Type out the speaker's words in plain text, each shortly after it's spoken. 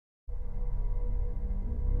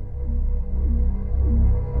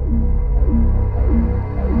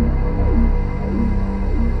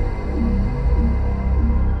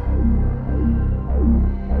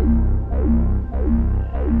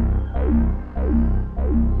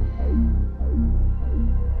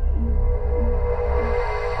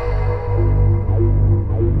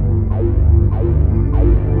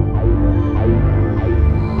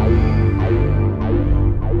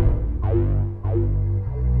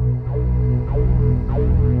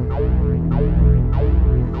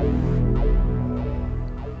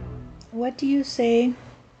What do you say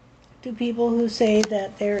to people who say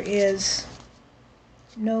that there is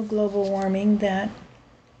no global warming, that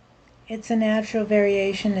it's a natural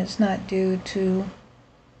variation, it's not due to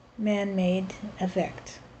man-made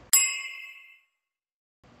effect?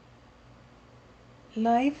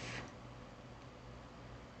 Life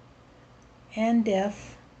and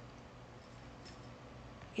death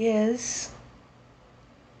is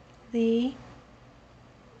the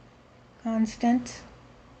constant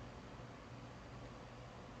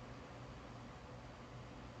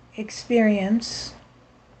experience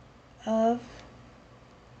of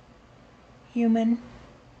human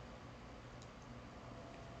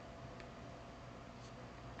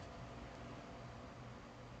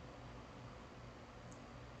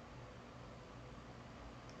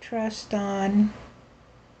trust on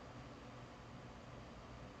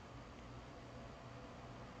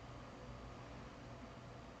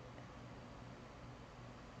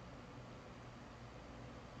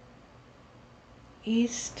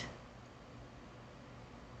east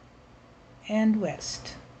and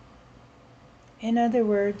west. In other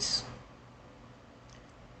words,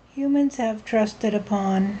 humans have trusted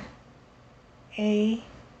upon a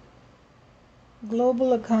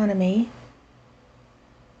global economy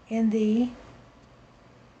in the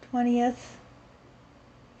 20th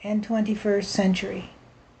and 21st century,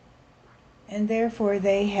 and therefore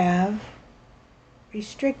they have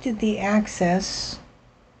restricted the access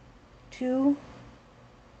to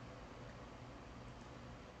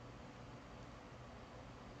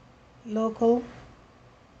local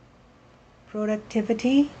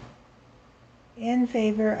productivity in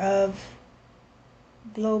favor of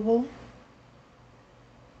global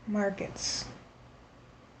markets.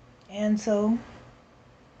 And so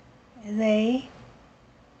they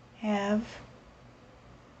have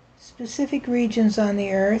specific regions on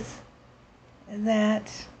the earth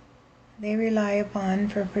that they rely upon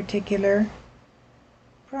for particular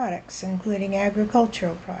products, including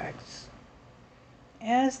agricultural products.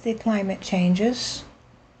 As the climate changes,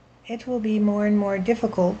 it will be more and more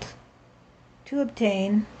difficult to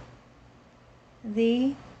obtain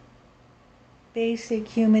the basic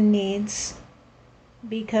human needs,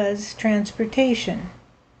 because transportation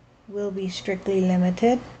will be strictly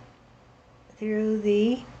limited through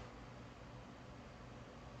the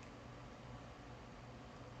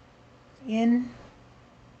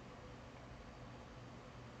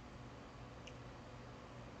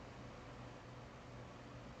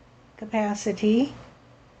incapacity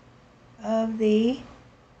of the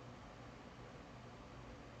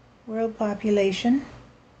world population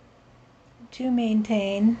to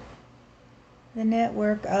maintain the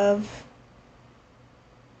network of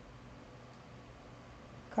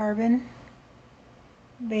carbon-based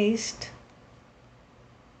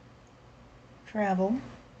travel,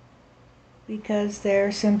 because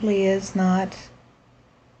there simply is not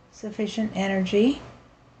sufficient energy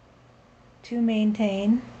to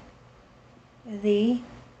maintain the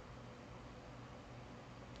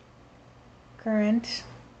current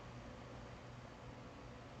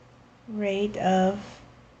rate of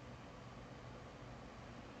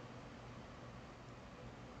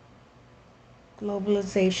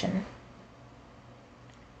globalization,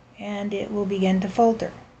 and it will begin to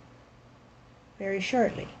falter very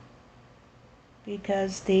shortly,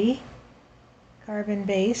 because the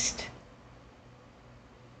carbon-based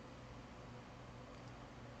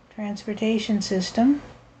transportation system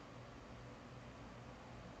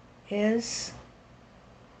is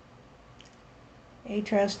a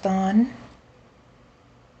trust on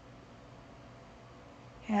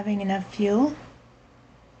having enough fuel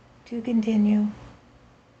to continue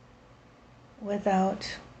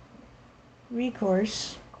without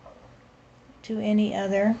recourse to any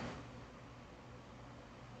other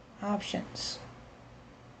options.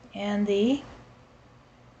 And the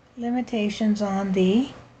limitations on the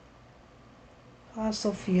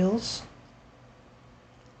fossil fuels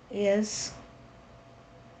is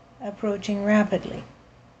approaching rapidly.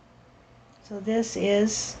 So this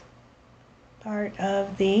is part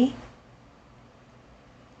of the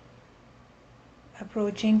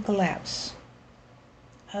approaching collapse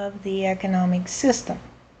of the economic system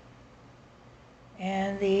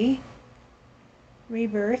and the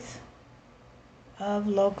rebirth of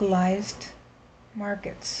localized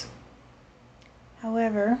markets.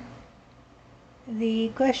 However, the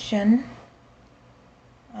question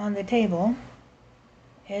on the table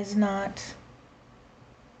is not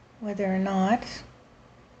whether or not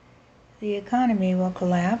the economy will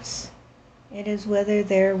collapse. It is whether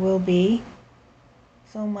there will be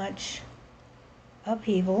so much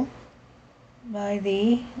upheaval by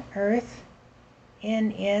the earth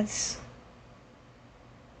in its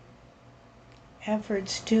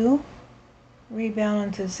efforts to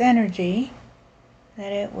rebalance its energy,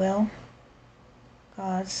 that it will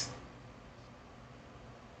cause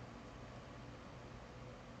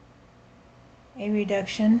a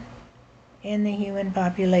reduction in the human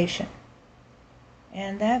population.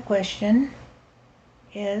 And that question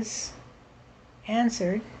is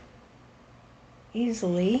answered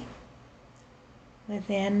easily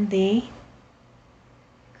within the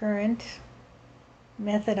current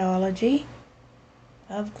methodology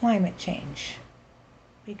of climate change.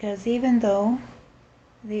 Because even though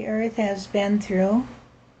the Earth has been through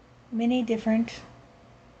many different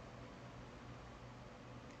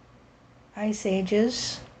ice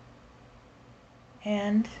ages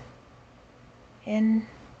and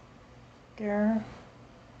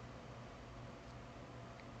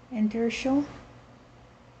interstitial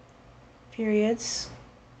periods,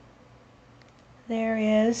 there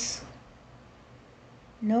is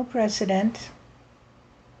no precedent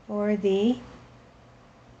for the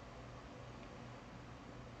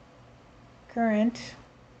current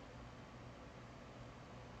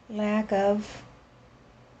lack of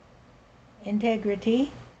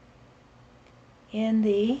integrity in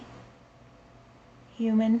the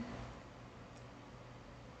human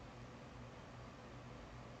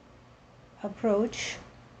approach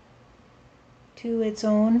to its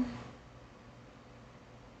own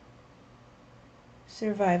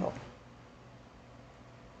survival,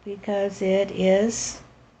 because it is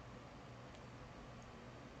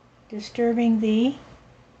disturbing the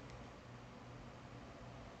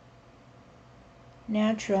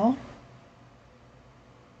natural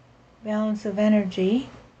balance of energy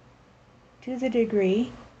to the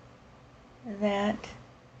degree that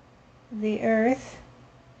the Earth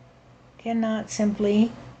cannot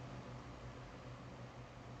simply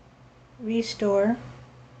restore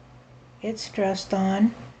its trust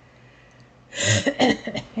on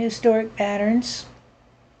historic patterns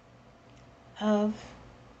of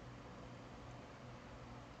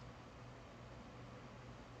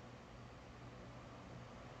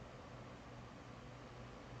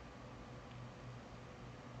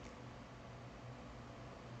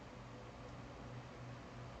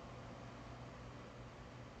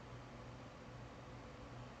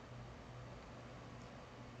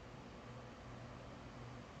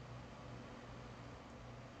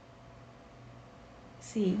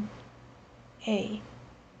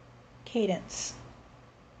cadence,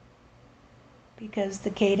 because the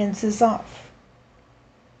cadence is off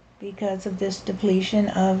because of this depletion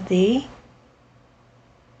of the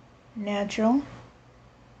natural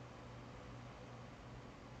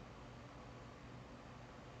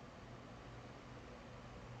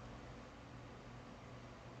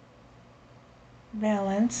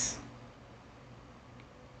balance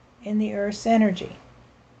in the Earth's energy.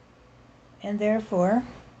 And therefore,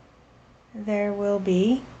 there will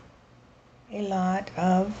be a lot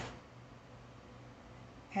of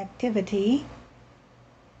activity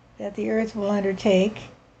that the Earth will undertake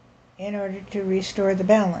in order to restore the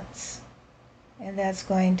balance. And that's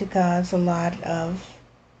going to cause a lot of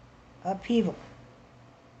upheaval,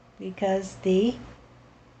 because the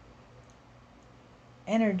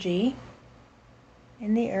energy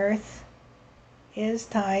in the Earth is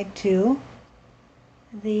tied to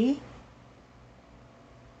the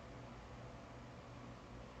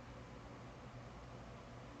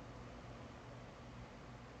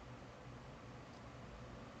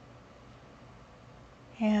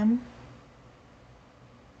ham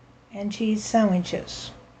and cheese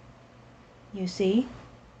sandwiches. You see,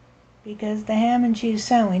 because the ham and cheese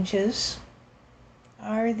sandwiches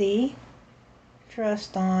are the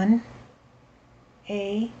trust on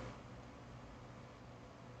a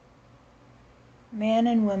man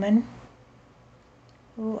and woman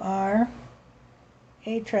who are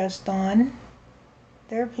a trust on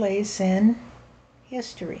their place in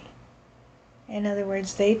history. In other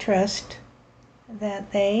words, they trust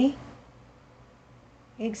that they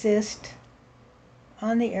exist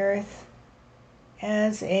on the Earth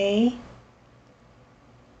as a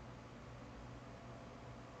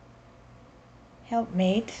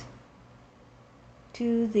helpmate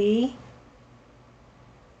to the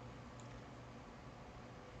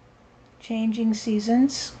changing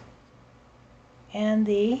seasons and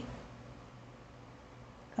the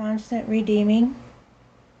constant redeeming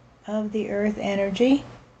of the Earth energy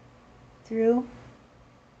through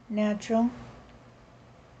natural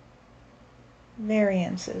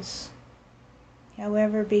variances.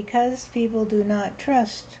 However, because people do not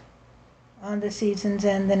trust on the seasons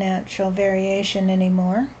and the natural variation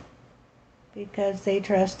anymore, because they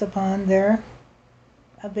trust upon their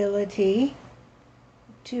ability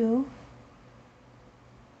to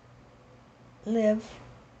live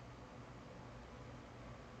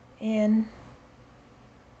in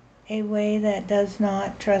a way that does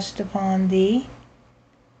not trust upon the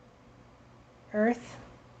earth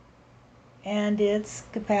and its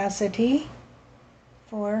capacity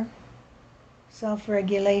for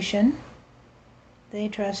self-regulation. They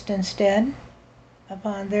trust instead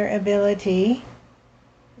upon their ability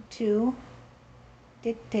to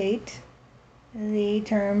dictate the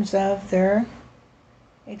terms of their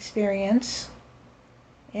experience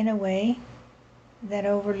in a way that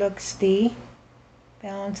overlooks the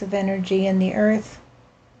balance of energy in the earth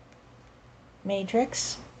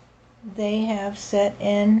matrix. They have set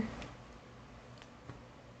in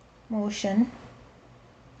motion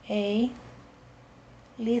a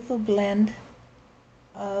lethal blend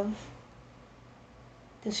of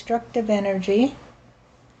destructive energy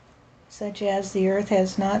such as the earth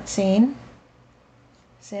has not seen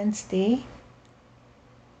since the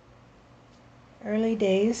early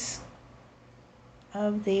days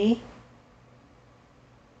of the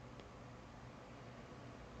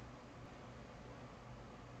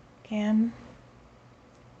Cambrian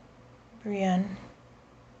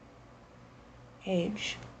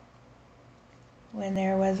age, when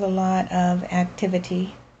there was a lot of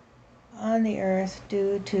activity on the earth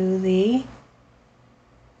due to the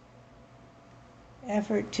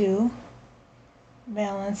effort to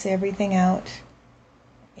balance everything out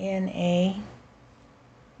in a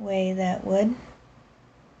way that would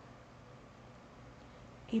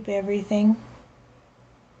keep everything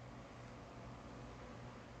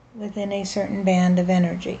within a certain band of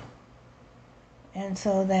energy. And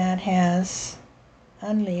so that has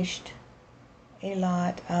unleashed a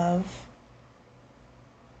lot of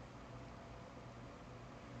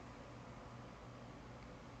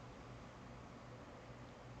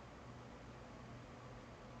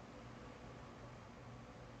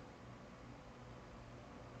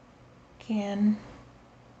can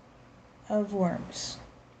of worms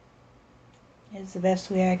is the best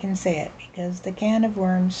way I can say it, because the can of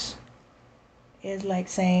worms is like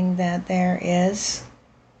saying that there is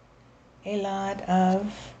a lot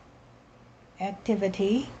of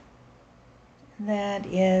activity that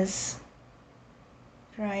is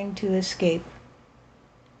trying to escape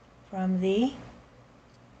from the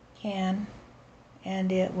can,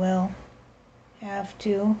 and it will have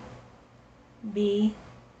to be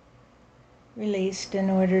released in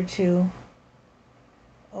order to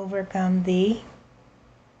overcome the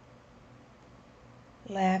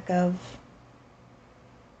lack of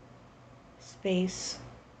space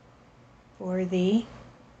for the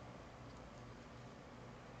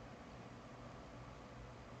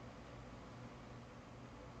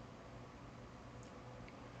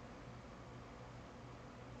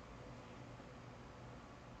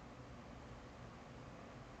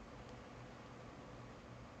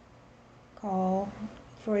call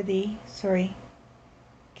for the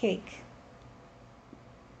cake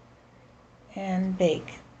and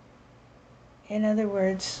bake. In other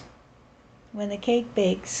words, when the cake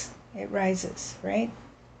bakes, it rises, right?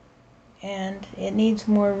 And it needs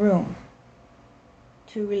more room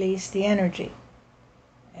to release the energy.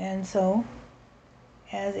 And so,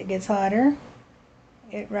 as it gets hotter,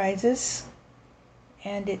 it rises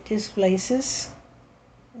and it displaces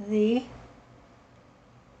the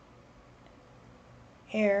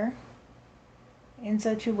air in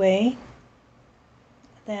such a way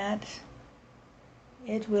that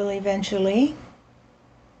it will eventually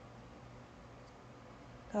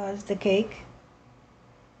cause the cake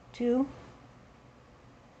to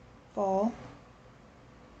fall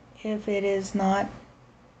if it is not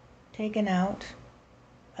taken out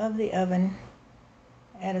of the oven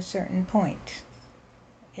at a certain point.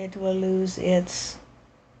 It will lose its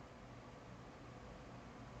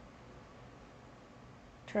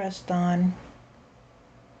trust on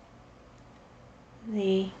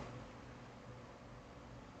the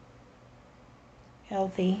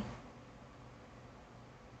healthy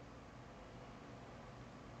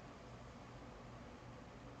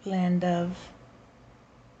blend of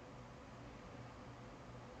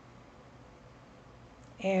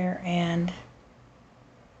air and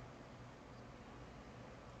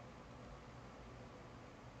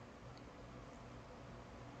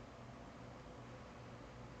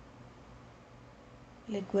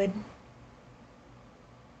liquid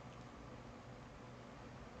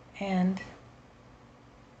and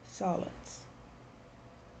solids,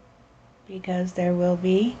 because there will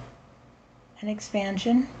be an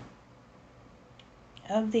expansion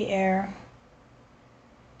of the air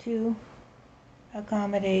to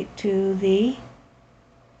accommodate to the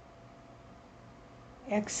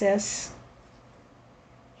excess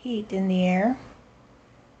heat in the air,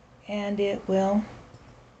 and it will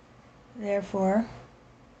therefore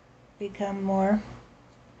become more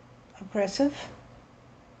oppressive,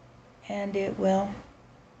 and it will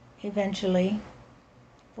eventually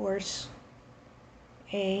force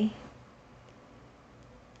a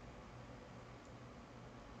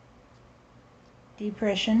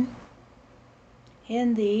depression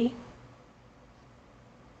in the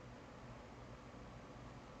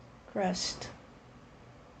crust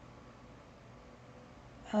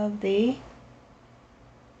of the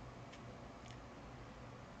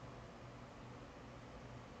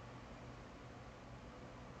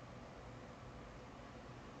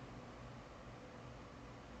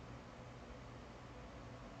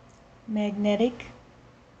magnetic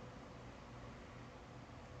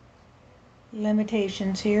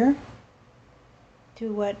limitations here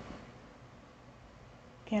to what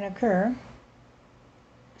can occur,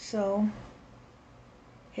 so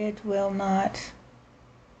it will not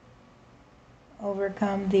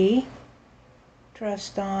overcome the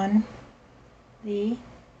thrust on the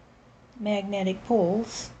magnetic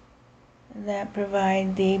poles that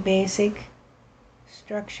provide the basic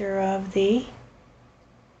structure of the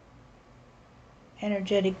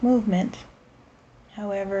energetic movement.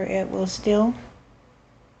 However, it will still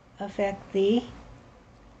affect the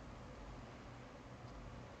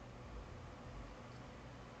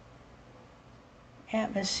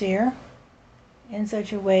atmosphere in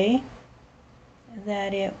such a way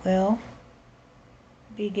that it will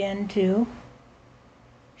begin to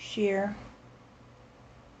shear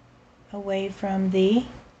away from the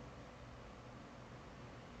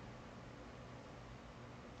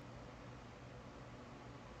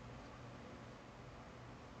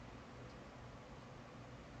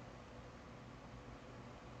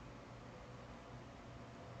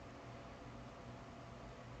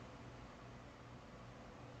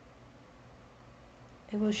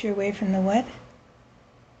it will shear away from the what?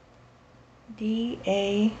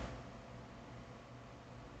 DAV?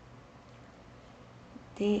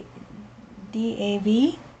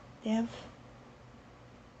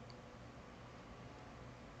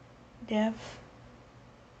 Dev?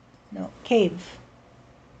 No, cave.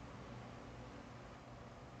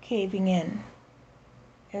 Caving in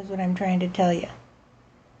is what I'm trying to tell you.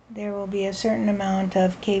 There will be a certain amount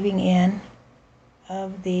of caving in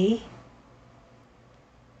of the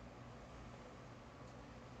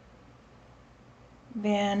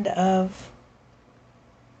band of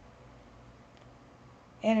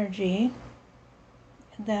energy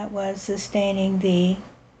that was sustaining the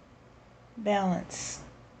balance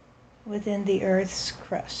within the Earth's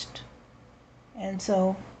crust. And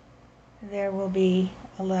so there will be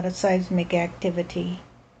a lot of seismic activity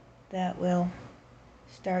that will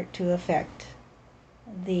start to affect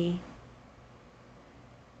the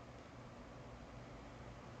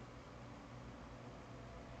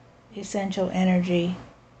essential energy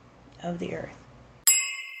of the Earth.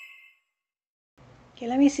 Okay,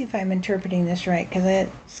 let me see if I'm interpreting this right, because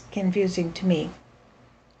it's confusing to me.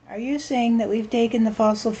 Are you saying that we've taken the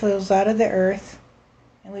fossil fuels out of the Earth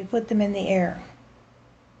and we put them in the air?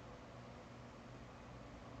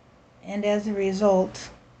 And as a result,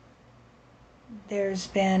 there's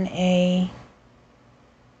been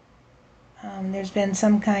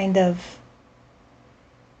some kind of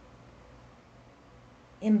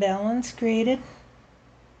imbalance created?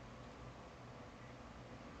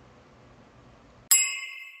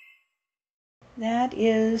 That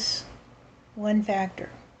is one factor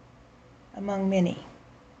among many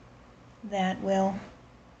that will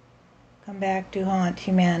come back to haunt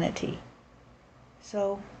humanity.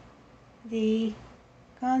 So the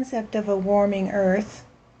concept of a warming Earth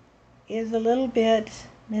is a little bit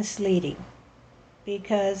misleading,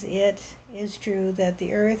 because it is true that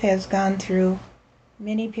the Earth has gone through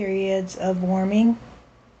many periods of warming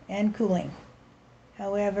and cooling.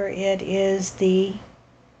 However, it is the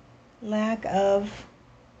lack of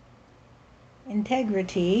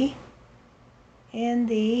integrity in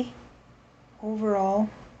the overall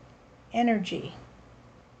energy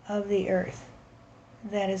of the Earth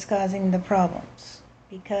that is causing the problems,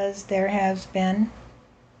 because there has been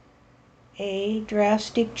a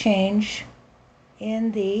drastic change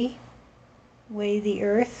in the way the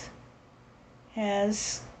Earth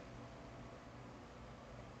has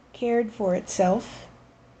cared for itself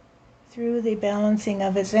through the balancing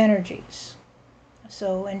of its energies.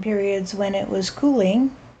 So in periods when it was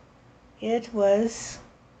cooling, it was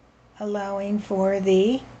allowing for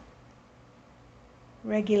the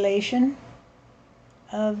regulation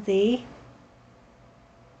of the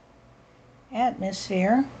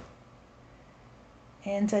atmosphere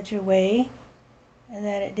in such a way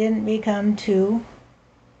that it didn't become too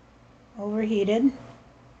overheated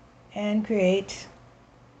and create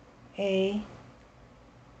a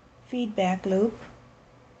feedback loop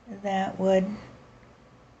that would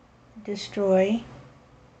destroy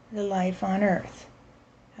the life on Earth.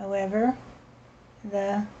 However,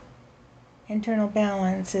 the internal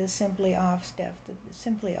balance is simply off,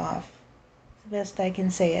 simply off. It's the best I can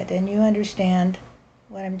say it. And you understand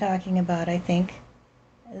what I'm talking about, I think,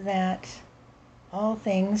 that all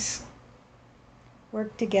things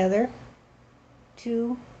work together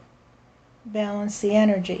to balance the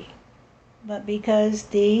energy. But because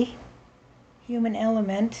the human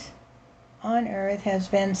element on Earth has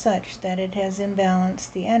been such that it has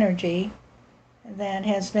imbalanced the energy that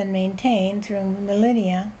has been maintained through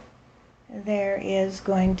millennia, there is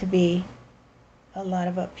going to be a lot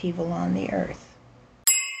of upheaval on the Earth.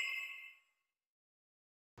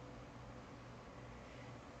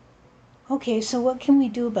 Okay, so what can we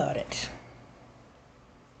do about it?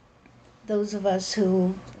 Those of us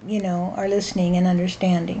who, are listening and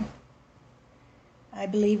understanding. I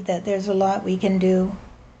believe that there's a lot we can do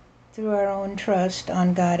through our own trust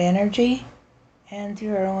on God energy and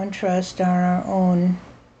through our own trust on our own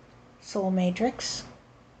soul matrix.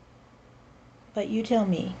 But you tell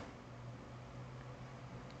me.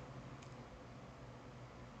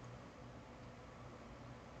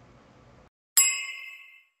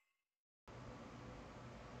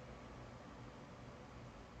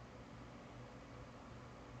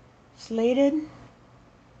 Slated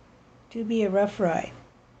to be a rough ride.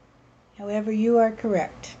 However, you are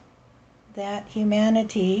correct that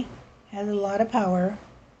humanity has a lot of power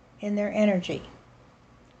in their energy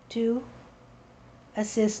to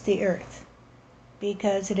assist the Earth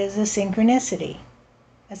because it is a synergy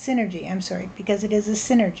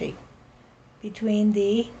between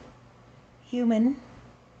the human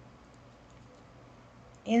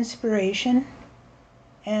inspiration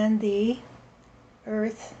and the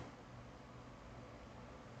Earth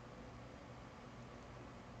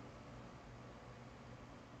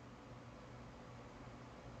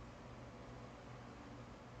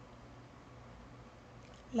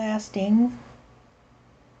lasting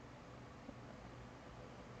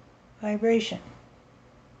vibration,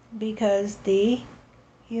 because the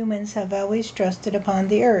humans have always trusted upon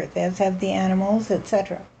the Earth, as have the animals,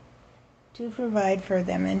 etc., to provide for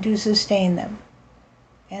them and to sustain them.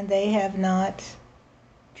 And they have not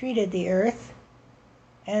treated the Earth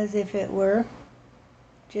as if it were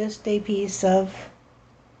just a piece of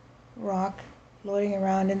rock floating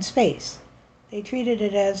around in space. They treated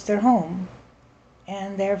it as their home,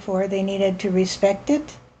 and therefore they needed to respect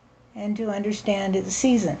it and to understand its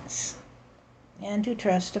seasons and to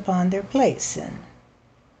trust upon their place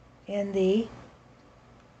in the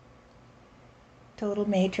total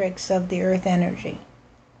matrix of the Earth energy.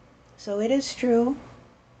 So it is true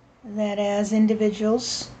that as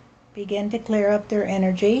individuals begin to clear up their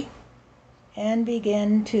energy and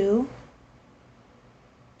begin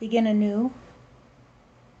a new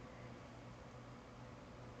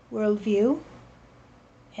worldview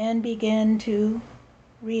and begin to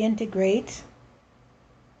reintegrate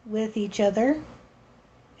with each other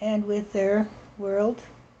and with their world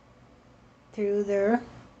through their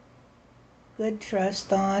good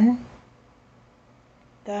trust on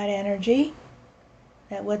God energy,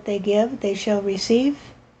 that what they give, they shall receive.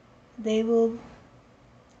 They will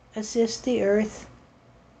assist the Earth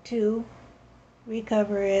to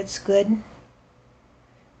recover its good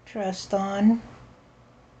trust on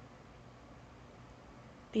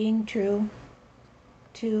being true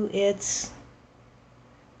to its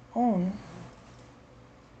own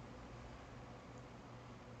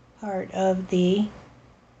part of the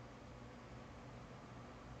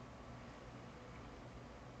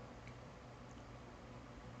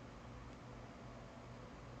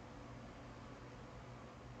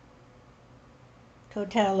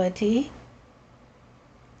totality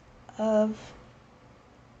of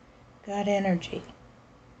God energy.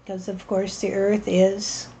 Because of course the Earth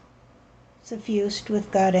is suffused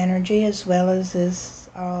with God energy, as well as is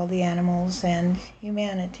all the animals and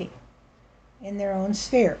humanity in their own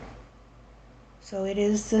sphere. So it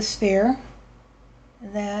is the sphere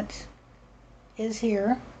that is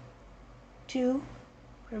here to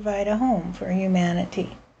provide a home for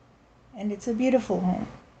humanity. And it's a beautiful home,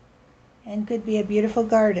 and could be a beautiful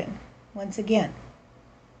garden, once again,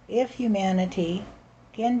 if humanity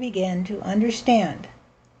can begin to understand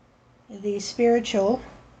the spiritual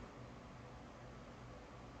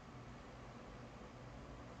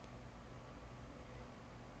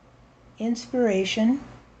inspiration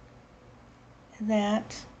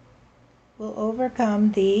that will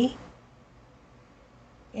overcome the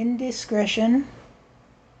indiscretion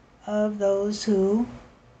of those who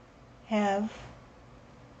have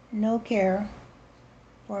no care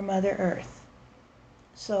for Mother Earth.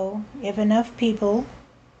 So if enough people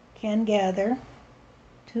can gather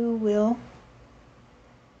who will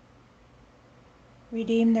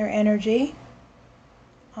redeem their energy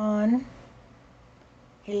on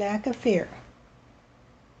a lack of fear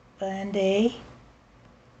and a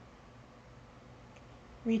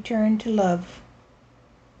return to love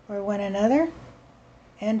for one another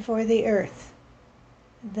and for the earth,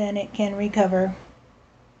 then it can recover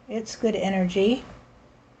its good energy.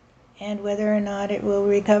 And whether or not it will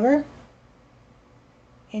recover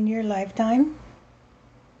in your lifetime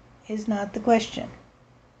is not the question,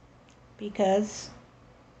 because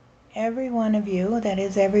every one of you, that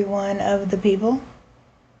is every one of the people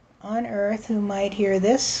on earth who might hear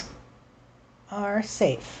this, are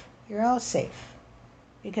safe. You're all safe,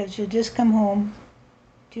 because you'll just come home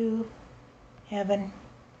to heaven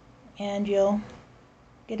and you'll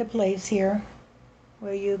get a place here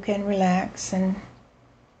where you can relax and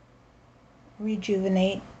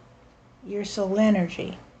rejuvenate your soul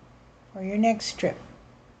energy for your next trip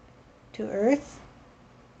to Earth,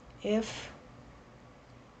 if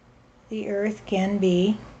the Earth can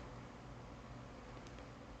be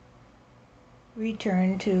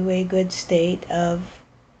returned to a good state of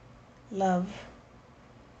love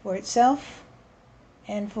for itself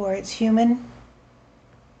and for its human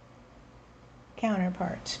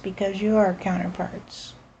counterparts, because you are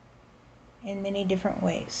counterparts in many different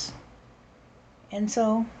ways. And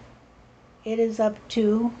so it is up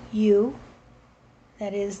to you,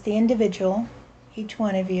 that is the individual, each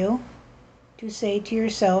one of you, to say to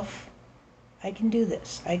yourself, I can do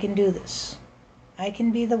this, I can do this. I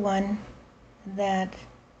can be the one that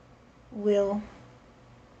will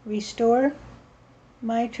restore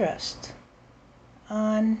my trust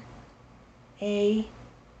on a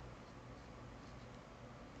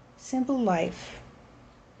simple life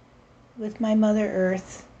with my Mother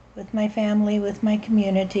Earth, with my family, with my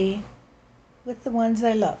community, with the ones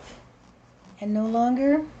I love. And no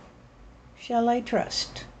longer shall I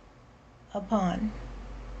trust upon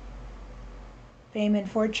fame and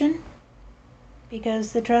fortune,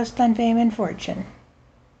 because the trust on fame and fortune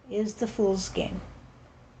is the fool's game.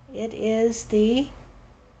 It is the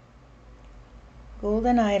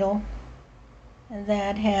golden idol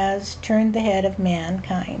that has turned the head of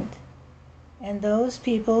mankind. And those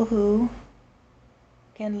people who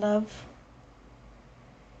can love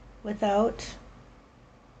without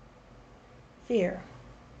fear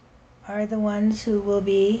are the ones who will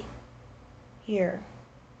be here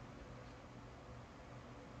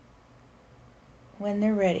when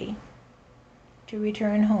they're ready to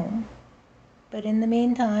return home. But in the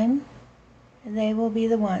meantime, they will be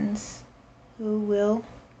the ones who will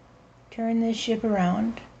turn this ship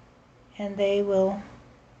around, and they will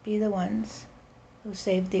be the ones who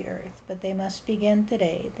save the earth. But they must begin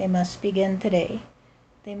today. They must begin today.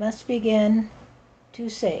 They must begin to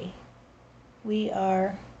say, we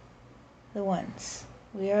are the ones.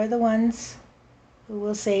 We are the ones who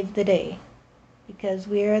will save the day, because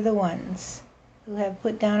we are the ones who have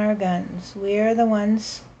put down our guns. We are the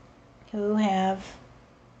ones who have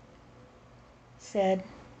said,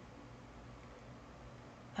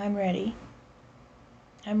 I'm ready.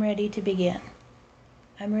 I'm ready to begin.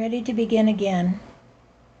 I'm ready to begin again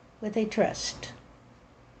with a trust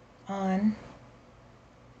on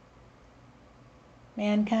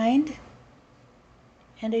mankind,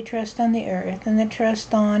 and a trust on the earth, and a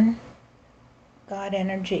trust on God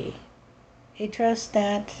energy. A trust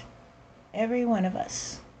that every one of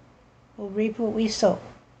us will reap what we sow,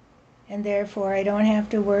 and therefore I don't have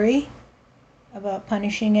to worry about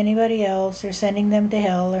punishing anybody else or sending them to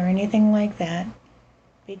hell or anything like that,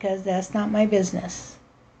 because that's not my business.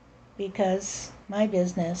 Because my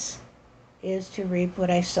business is to reap what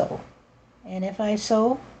I sow. And if I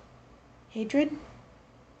sow hatred,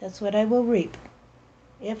 that's what I will reap.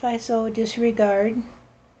 If I sow disregard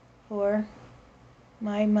for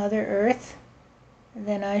my Mother Earth,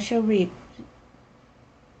 then I shall reap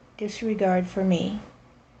disregard for me.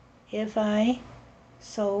 If I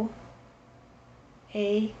sow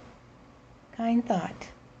a kind thought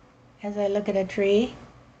as I look at a tree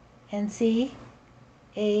and see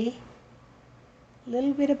a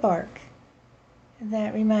little bit of bark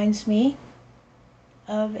that reminds me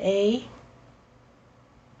of a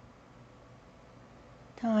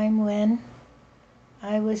time when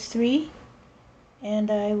I was 3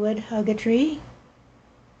 and I would hug a tree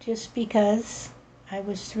just because I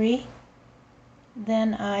was 3,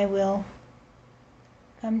 then I will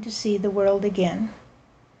come to see the world again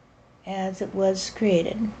as it was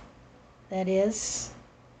created. That is,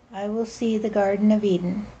 I will see the Garden of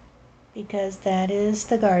Eden, because that is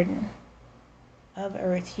the garden of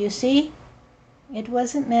earth. You see, it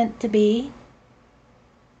wasn't meant to be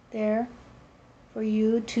there for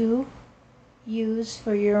you to use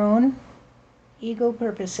for your own ego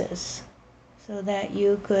purposes, so that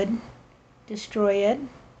you could destroy it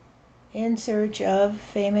in search of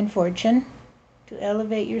fame and fortune, to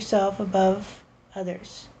elevate yourself above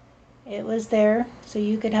others. It was there so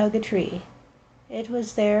you could hug a tree. It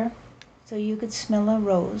was there so you could smell a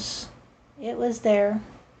rose. It was there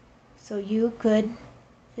so you could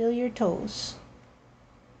feel your toes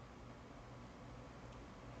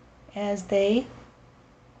as they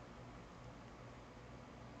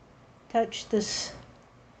touch this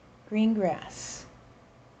green grass.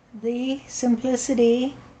 The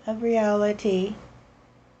simplicity of reality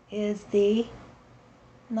is the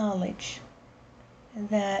knowledge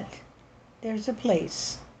that there's a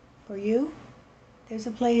place for you, there's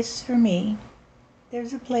a place for me,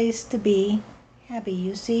 there's a place to be happy,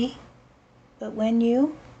 you see. But when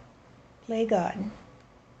you play God,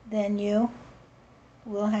 then you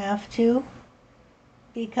will have to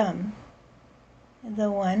become the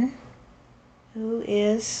one who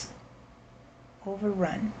is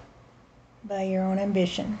overrun by your own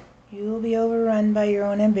ambition. You will be overrun by your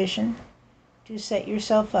own ambition to set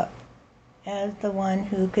yourself up as the one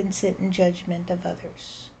who can sit in judgment of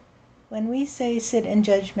others. When we say sit in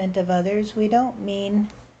judgment of others, we don't mean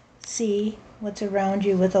see what's around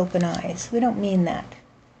you with open eyes. We don't mean that.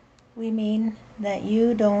 We mean that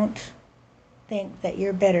you don't think that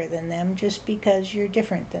you're better than them just because you're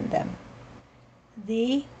different than them.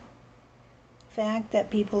 The fact that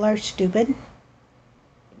people are stupid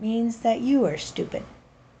means that you are stupid.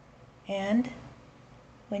 And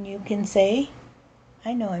when you can say,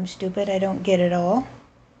 I know I'm stupid, I don't get it all,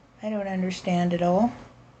 I don't understand it all,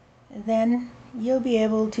 then you'll be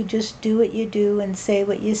able to just do what you do and say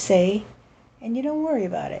what you say, and you don't worry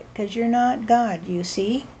about it, because you're not God, you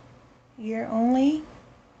see. You're only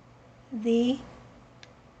the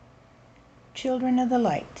children of the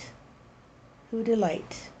light who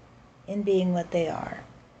delight in being what they are.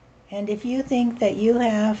 And if you think that you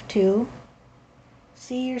have to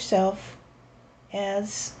see yourself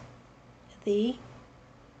as the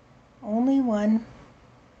only one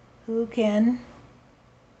who can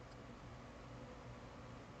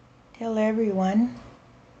tell everyone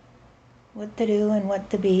what to do and what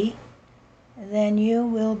to be, then you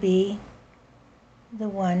will be the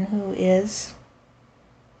one who is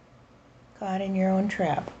caught in your own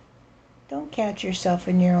trap. Don't catch yourself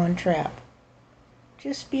in your own trap.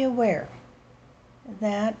 Just be aware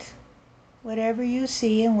that whatever you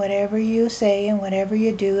see and whatever you say and whatever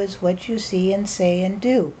you do is what you see and say and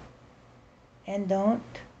do. And don't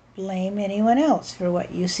blame anyone else for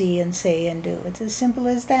what you see and say and do. It's as simple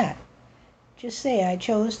as that. Just say, I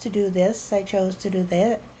chose to do this, I chose to do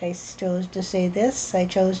that, I chose to say this, I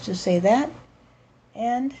chose to say that,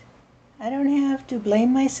 and I don't have to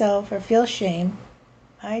blame myself or feel shame.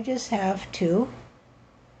 I just have to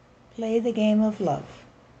play the game of love.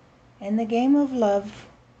 And the game of love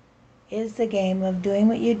is the game of doing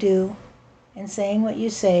what you do and saying what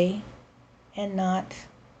you say and not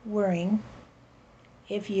worrying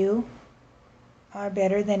if you are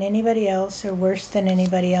better than anybody else or worse than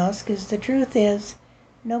anybody else, because the truth is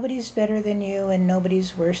nobody's better than you and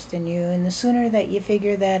nobody's worse than you. And the sooner that you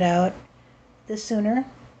figure that out, the sooner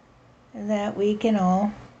that we can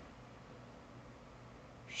all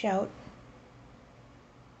shout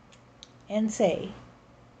and say,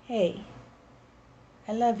 hey,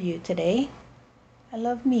 I love you today, I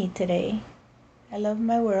love me today, I love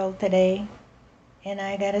my world today, and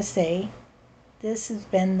I gotta say, this has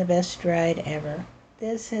been the best ride ever.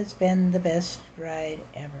 This has been the best ride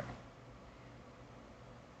ever.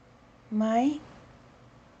 My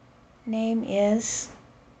name is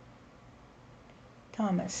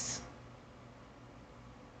Thomas,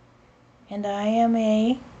 and I am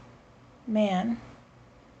a man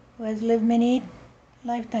who has lived many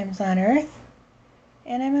lifetimes on earth,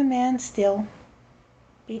 and I'm a man still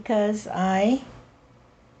because I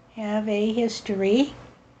have a history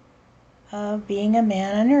of being a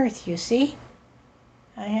man on earth, you see.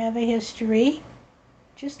 I have a history,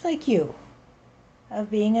 just like you, of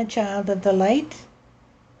being a child of the light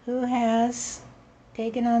who has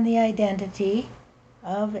taken on the identity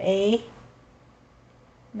of a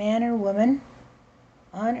man or woman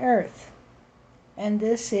on earth. And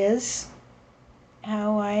this is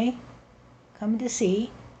how I come to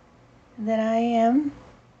see that I am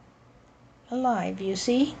alive, you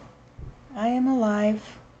see. I am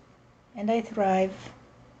alive, and I thrive,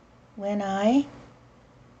 when I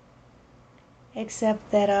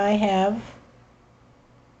accept that I have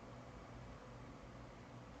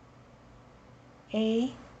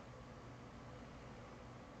a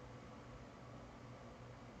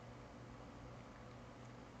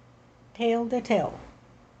tale to tell,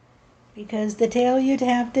 because the tale you'd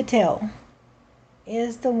have to tell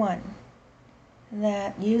is the one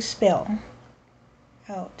that you spell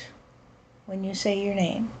out when you say your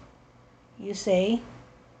name. You say,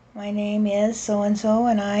 my name is so-and-so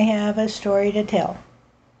and I have a story to tell.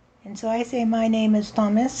 And so I say, my name is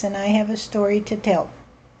Thomas and I have a story to tell.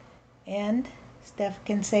 And Steph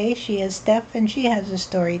can say she is Steph and she has a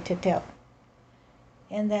story to tell.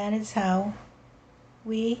 And that is how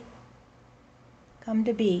we come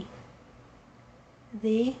to be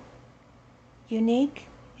the unique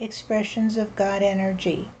expressions of God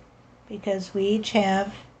energy, because we each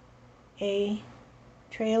have a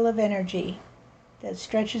trail of energy that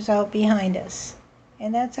stretches out behind us.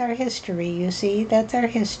 And that's our history, you see, that's our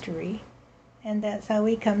history. And that's how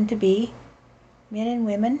we come to be men and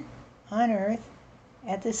women on earth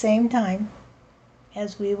at the same time,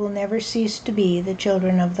 as we will never cease to be the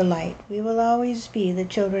children of the light. We will always be the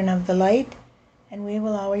children of the light, and we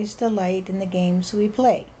will always delight in the games we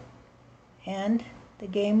play. And the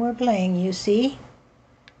game we're playing, you see,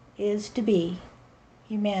 is to be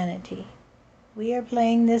humanity. We are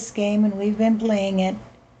playing this game, and we've been playing it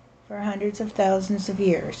for hundreds of thousands of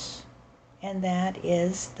years. And that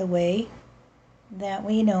is the way that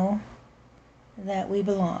we know that we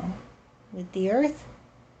belong with the earth,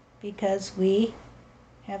 because we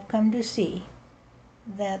have come to see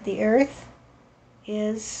that the earth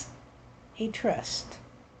is a trust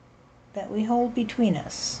that we hold between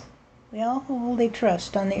us. We all hold a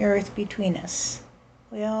trust on the earth between us.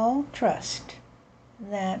 We all trust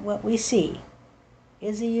that what we see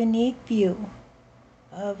is a unique view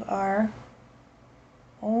of our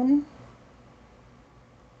own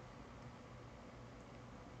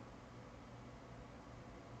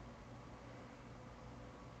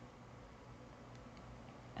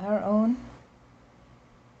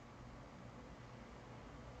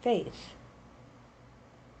faith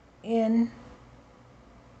in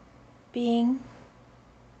being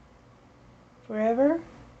forever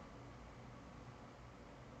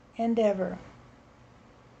and ever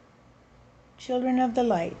children of the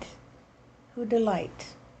light who delight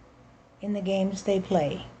in the games they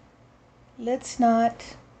play. Let's not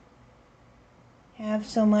have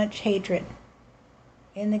so much hatred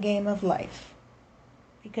in the game of life,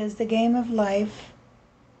 because the game of life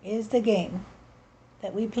is the game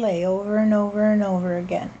that we play over and over and over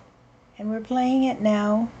again. And we're playing it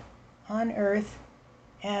now on earth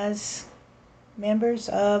as members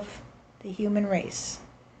of the human race.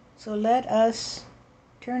 So let us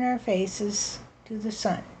turn our faces to the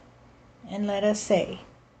sun and let us say,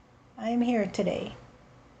 I am here today,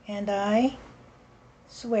 and I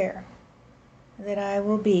swear that I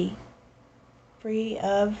will be free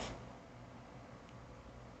of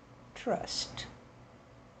trust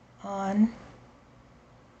on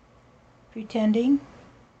pretending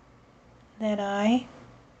that I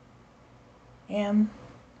am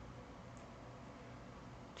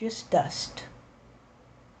just dust.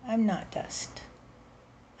 I'm not dust.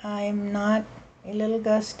 I'm not a little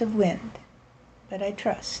gust of wind, but I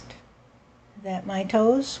trust that my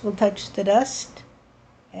toes will touch the dust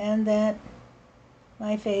and that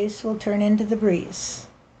my face will turn into the breeze,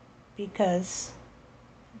 because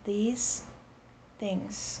these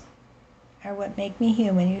things are what make me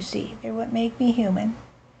human, you see. They're what make me human,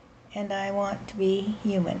 and I want to be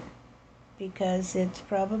human, because it's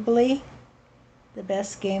probably the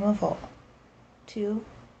best game of all, to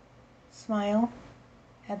smile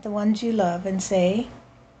at the ones you love and say,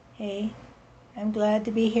 hey, I'm glad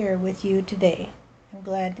to be here with you today. I'm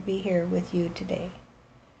glad to be here with you today.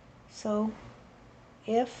 So,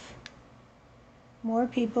 if more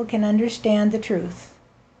people can understand the truth,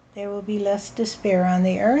 there will be less despair on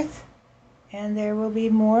the earth, and there will be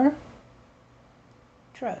more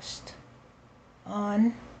trust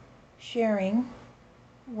on sharing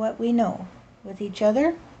what we know with each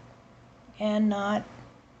other, and not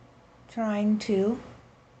trying to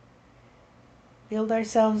build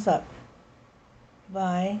ourselves up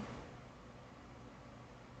by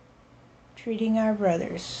treating our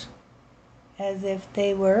brothers as if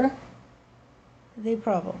they were the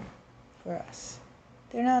problem for us.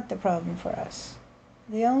 They're not the problem for us.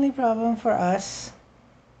 The only problem for us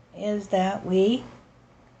is that we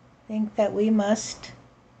think that we must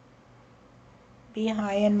be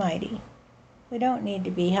high and mighty. We don't need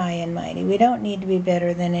to be high and mighty. We don't need to be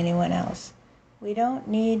better than anyone else. We don't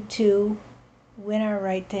need to win our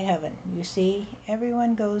right to heaven. You see,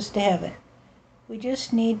 everyone goes to heaven. We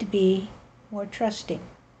just need to be more trusting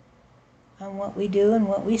on what we do and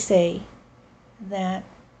what we say, that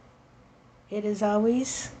it is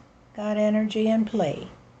always God energy in play,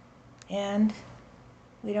 and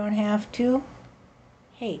we don't have to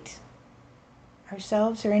hate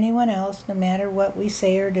ourselves or anyone else no matter what we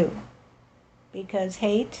say or do, because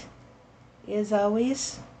hate is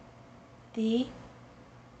always the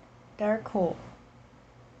dark hole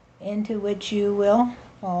into which you will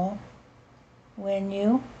fall when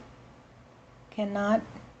you cannot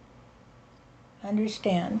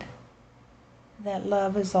understand that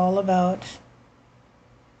love is all about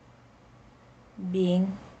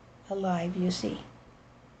being alive, you see.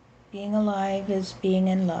 Being alive is being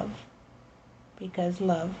in love, because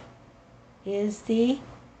love is the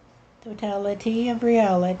totality of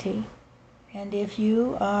reality. And if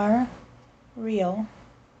you are real,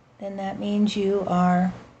 then that means you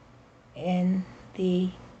are in the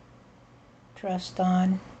trust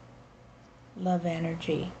on love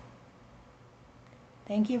energy.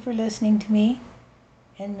 Thank you for listening to me,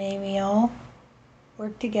 and may we all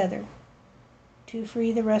work together to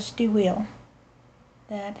free the rusty wheel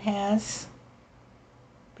that has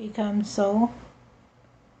become so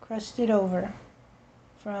crusted over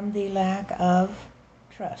from the lack of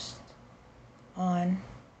trust on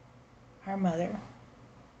our mother,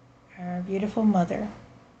 our beautiful mother,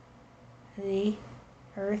 the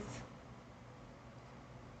earth,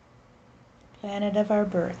 planet of our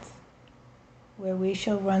birth, where we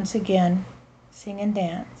shall once again sing and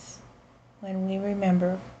dance when we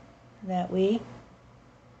remember that we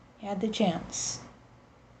had the chance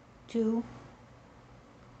to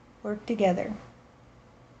work together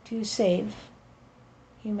to save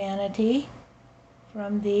humanity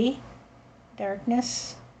from the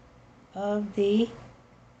darkness of the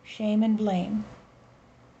shame and blame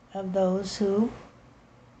of those who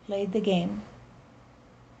played the game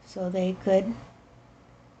so they could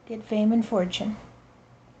get fame and fortune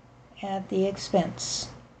at the expense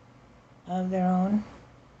of their own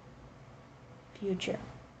future.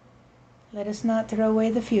 Let us not throw away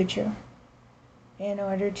the future in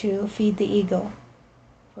order to feed the ego,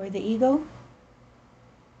 for the ego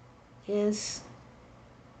is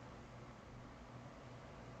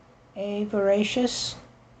a voracious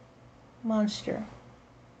monster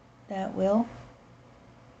that will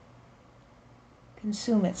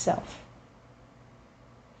consume itself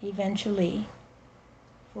eventually,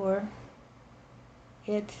 for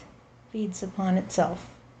it feeds upon itself.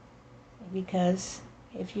 Because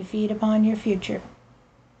if you feed upon your future,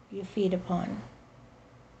 you feed upon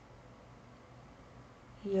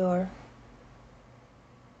your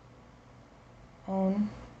own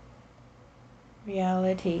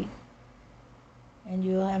reality, and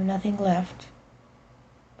you will have nothing left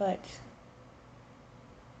but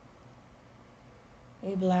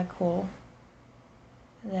a black hole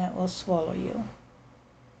that will swallow you.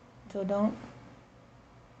 So don't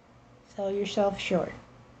sell yourself short.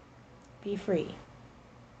 Be free,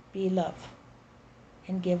 be love,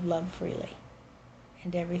 and give love freely,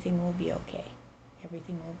 and everything will be okay.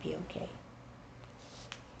 Everything will be okay.